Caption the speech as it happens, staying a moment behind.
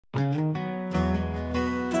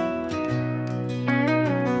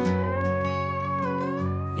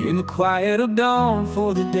the quiet of dawn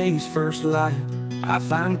for the day's first light, I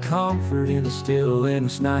find comfort in the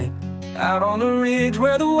stillness night. Out on the ridge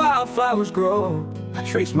where the wildflowers grow, I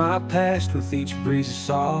trace my past with each breeze's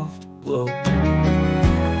soft blow.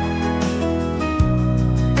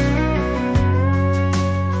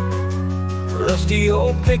 Rusty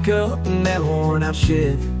old pickup and that worn out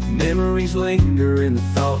shed, memories linger in the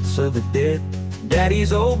thoughts of the dead.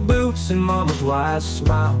 Daddy's old boots and mama's wise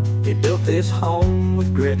smile, they built this home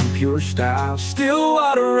with grit and pure style. Still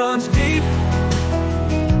water runs deep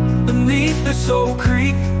beneath this old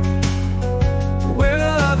creek, where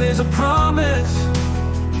love is a promise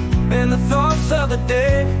and the thoughts of the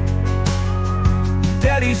dead.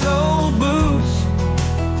 Daddy's old boots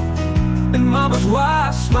and mama's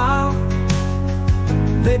wise smile,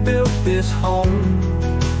 they built this home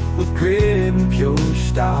with grit and pure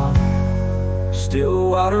style. Still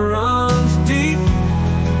water runs deep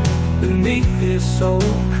beneath this old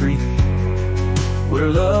creek, where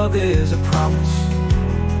love is a promise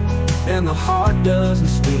and the heart doesn't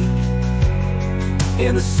speak.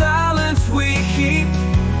 In the silence we keep,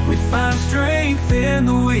 we find strength in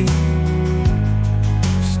the weak.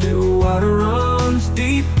 Still water runs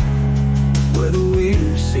deep where the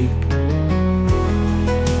weary seek.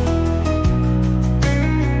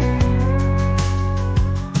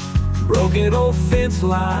 Broken old fence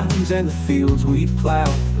lines and the fields we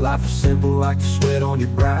plow, life is simple like the sweat on your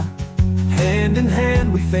brow. Hand in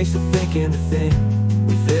hand we face the thick and the thin,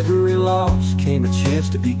 with every loss came a chance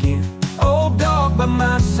to begin. Old dog by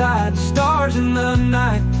my side, stars in the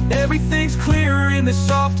night, everything's clearer in this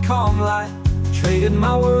soft calm light. Traded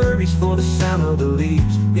my worries for the sound of the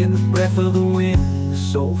leaves, in the breath of the wind the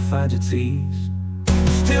soul finds its ease.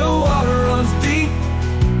 Still water runs deep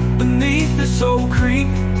beneath this old creek,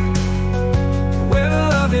 where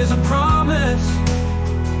love is a promise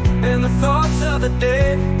and the thoughts of the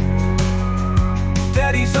dead.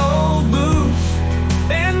 Daddy's old boots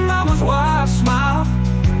and mama's wise smile,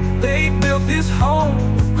 they built this home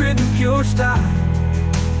with grit and pure style.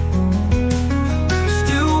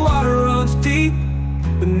 Still water runs deep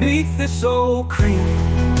beneath this old creek,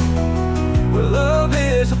 where love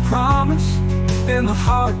is a promise and the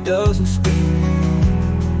heart doesn't speak.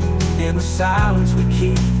 In the silence we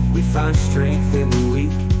keep, we find strength in the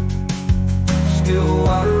weak. Still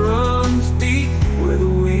water runs